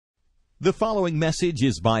The following message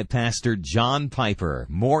is by Pastor John Piper.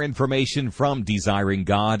 More information from Desiring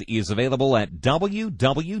God is available at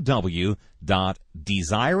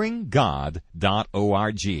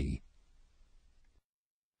www.desiringgod.org.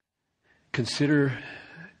 Consider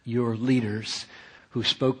your leaders who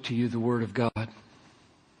spoke to you the Word of God.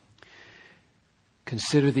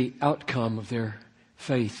 Consider the outcome of their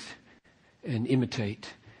faith and imitate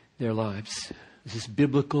their lives. This is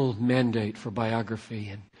biblical mandate for biography,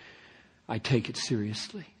 and I take it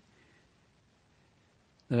seriously.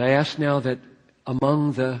 And I ask now that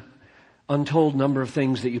among the untold number of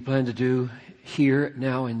things that you plan to do here,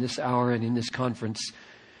 now, in this hour and in this conference,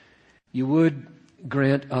 you would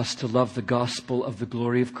grant us to love the gospel of the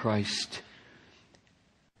glory of Christ,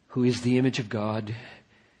 who is the image of God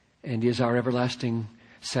and is our everlasting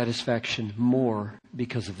satisfaction more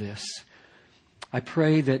because of this. I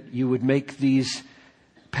pray that you would make these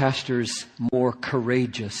pastors more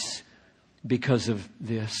courageous because of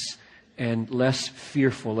this, and less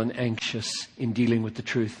fearful and anxious in dealing with the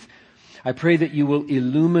truth. I pray that you will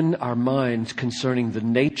illumine our minds concerning the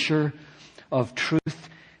nature of truth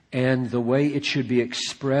and the way it should be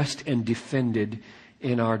expressed and defended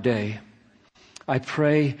in our day. I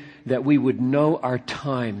pray that we would know our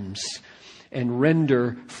times and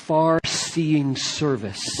render far-seeing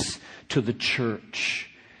service to the church.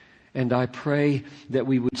 And I pray that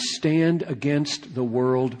we would stand against the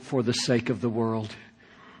world for the sake of the world.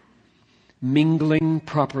 Mingling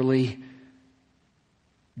properly.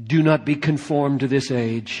 Do not be conformed to this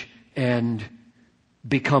age, and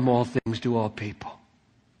become all things to all people.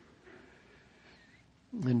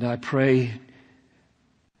 And I pray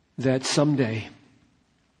that someday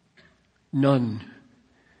none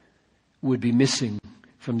would be missing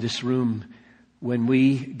from this room when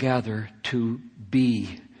we gather to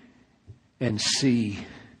be and see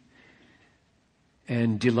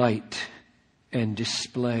and delight and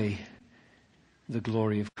display the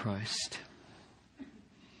glory of Christ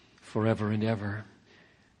forever and ever,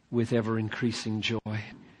 with ever increasing joy.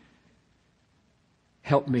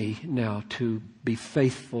 Help me now to be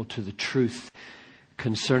faithful to the truth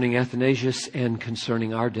concerning Athanasius and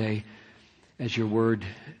concerning our day, as your word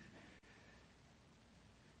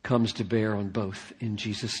comes to bear on both. In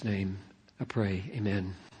Jesus' name I pray,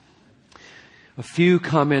 amen. A few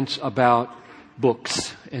comments about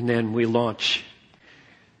books, and then we launch.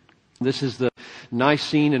 This is the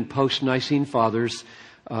Nicene and post-Nicene Fathers,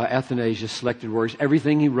 Athanasius, selected works.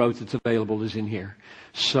 Everything he wrote that's available is in here.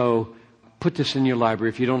 So put this in your library.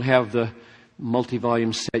 If you don't have the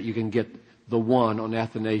multi-volume set, you can get the one on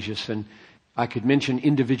Athanasius. And I could mention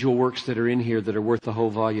individual works that are in here that are worth the whole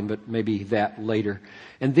volume, but maybe that later.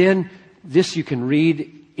 And then this you can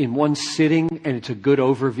read in one sitting, and it's a good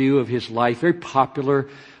overview of his life. Very popular,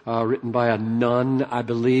 written by a nun, I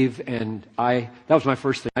believe. And that was my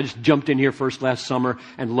first thing. I just jumped in here first last summer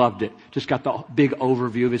and loved it. Just got the big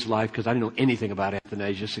overview of his life, because I didn't know anything about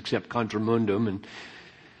Athanasius except Contra Mundum.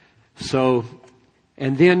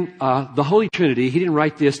 And then the Holy Trinity. He didn't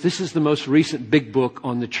write this. This is the most recent big book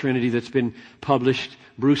on the Trinity that's been published.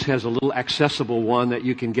 Bruce has a little accessible one that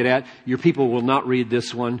you can get at. Your people will not read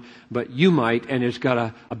this one, but you might. And it's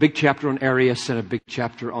got a big chapter on Arius and a big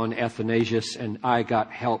chapter on Athanasius. And I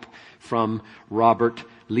got help from Robert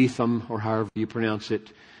Leatham, or however you pronounce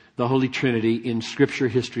it. The Holy Trinity in Scripture,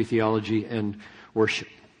 History, Theology, and Worship.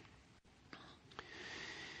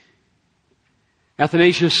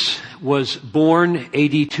 Athanasius was born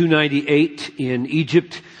AD 298 in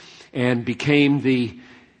Egypt and became the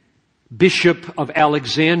Bishop of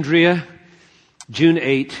Alexandria, June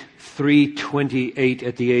 8, 328,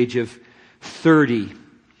 at the age of 30.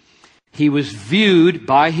 He was viewed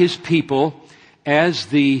by his people as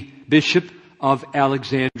the Bishop of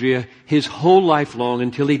Alexandria his whole life long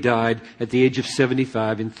until he died at the age of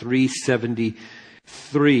 75 in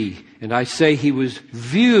 373. And I say he was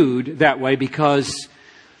viewed that way because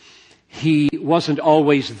he wasn't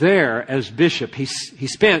always there as bishop. He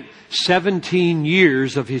spent 17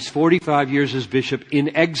 years of his 45 years as bishop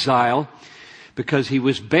in exile, because he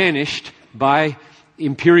was banished by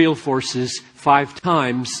imperial forces 5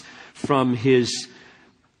 times from his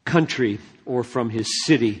country, or from his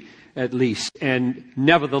city at least. And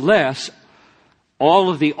nevertheless, all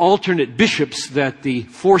of the alternate bishops that the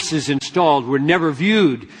forces installed were never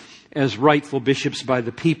viewed as rightful bishops by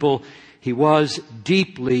the people. He was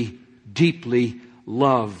deeply, deeply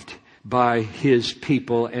loved by his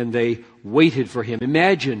people, and they waited for him.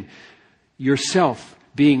 Imagine yourself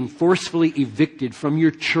being forcefully evicted from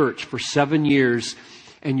your church for 7 years,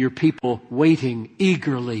 and your people waiting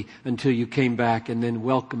eagerly until you came back, and then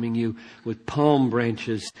welcoming you with palm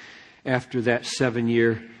branches after that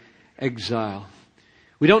 7-year exile.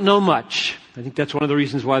 We don't know much. I think that's one of the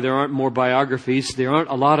reasons why there aren't more biographies. There aren't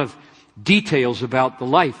a lot of details about the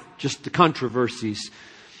life, just the controversies.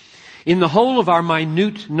 In the whole of our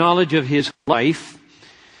minute knowledge of his life,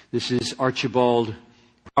 this is Archibald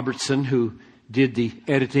Robertson, who did the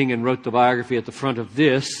editing and wrote the biography at the front of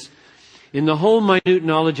this. In the whole minute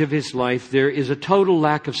knowledge of his life, there is a total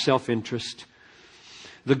lack of self-interest.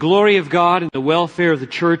 The glory of God and the welfare of the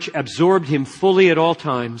church absorbed him fully at all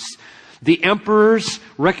times. The emperors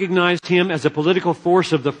recognized him as a political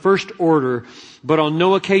force of the first order, but on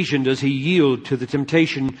no occasion does he yield to the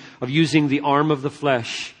temptation of using the arm of the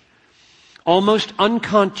flesh. Almost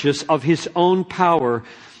unconscious of his own power,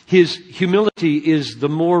 his humility is the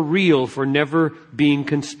more real for never being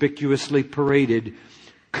conspicuously paraded.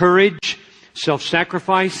 Courage,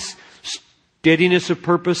 self-sacrifice, steadiness of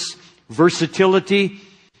purpose, versatility,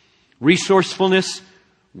 resourcefulness,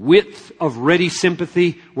 width of ready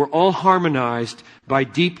sympathy were all harmonized by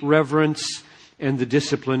deep reverence and the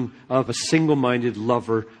discipline of a single-minded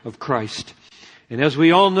lover of Christ. And as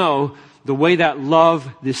we all know, the way that love,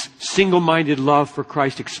 this single-minded love for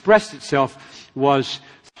Christ, expressed itself was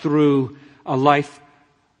through a life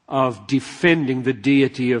of defending the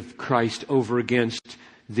deity of Christ over against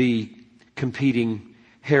the competing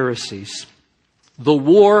heresies. The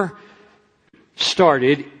war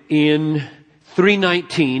started in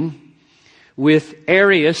 319 with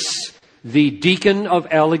Arius, the deacon of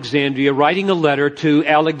Alexandria, writing a letter to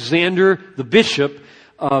Alexander, the bishop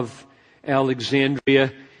of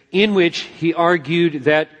Alexandria, in which he argued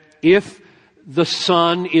that if the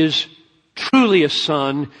Son is truly a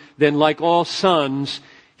son, then like all sons,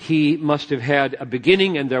 he must have had a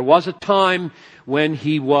beginning, and there was a time when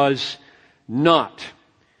he was not.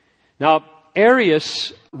 Now,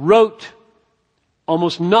 Arius wrote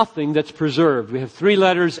almost nothing that's preserved. We have 3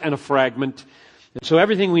 letters and a fragment. And so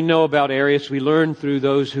everything we know about Arius, we learn through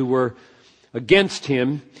those who were against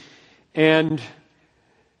him. And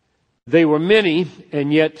they were many,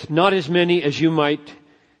 and yet not as many as you might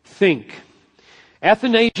think.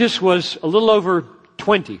 Athanasius was a little over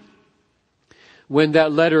 20 when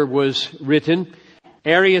that letter was written.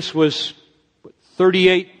 Arius was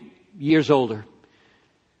 38 years older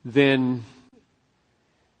than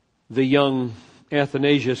the young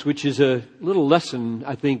Athanasius, which is a little lesson,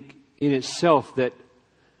 I think, in itself, that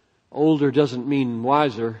older doesn't mean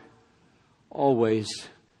wiser always.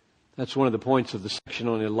 That's one of the points of the section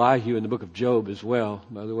on Elihu in the book of Job as well,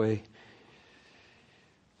 by the way.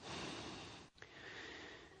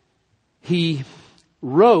 He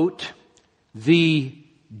wrote the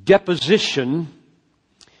deposition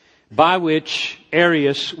by which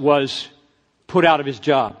Arius was put out of his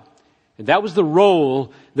job. And that was the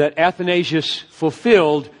role that Athanasius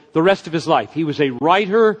fulfilled the rest of his life. He was a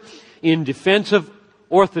writer in defense of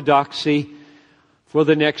orthodoxy for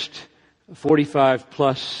the next 45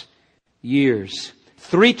 plus years.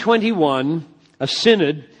 321, a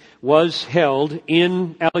synod was held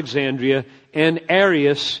in Alexandria, and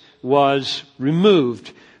Arius was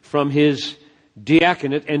removed from his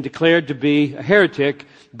diaconate and declared to be a heretic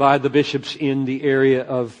by the bishops in the area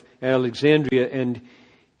of Alexandria and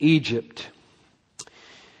Egypt.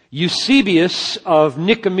 Eusebius of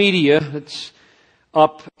Nicomedia, that's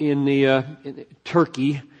up in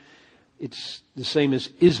Turkey, it's the same as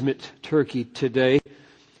Izmit, Turkey today,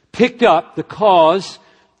 picked up the cause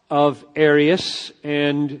of Arius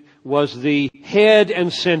and was the head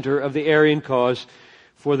and center of the Arian cause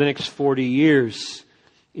for the next 40 years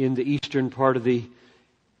in the eastern part of the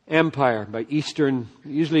empire. By eastern,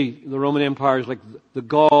 usually the Roman Empire is like the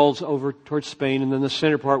Gauls over towards Spain, and then the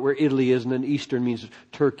center part where Italy is, and then eastern means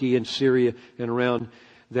Turkey and Syria and around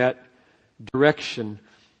that direction.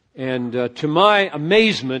 And to my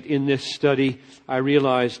amazement in this study, I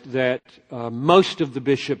realized that most of the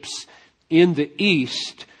bishops in the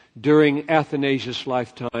East during Athanasius'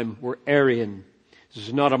 lifetime were Arian. This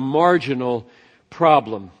is not a marginal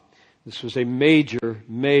problem. This was a major,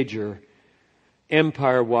 major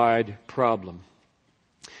empire-wide problem.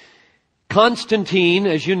 Constantine,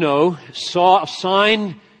 as you know, saw a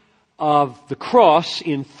sign of the cross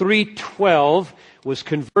in 312, was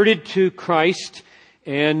converted to Christ,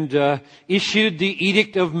 and issued the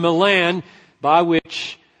Edict of Milan, by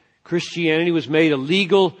which Christianity was made a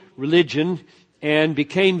legal religion, and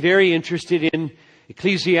became very interested in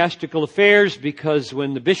ecclesiastical affairs, because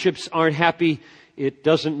when the bishops aren't happy, it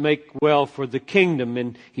doesn't make well for the kingdom.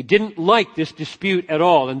 And he didn't like this dispute at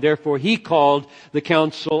all, and therefore he called the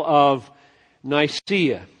Council of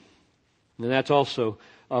Nicaea. And that's also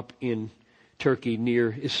up in Turkey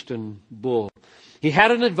near Istanbul. He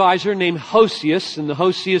had an advisor named Hosius, and the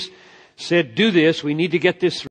Hosius said, do this, we need to get this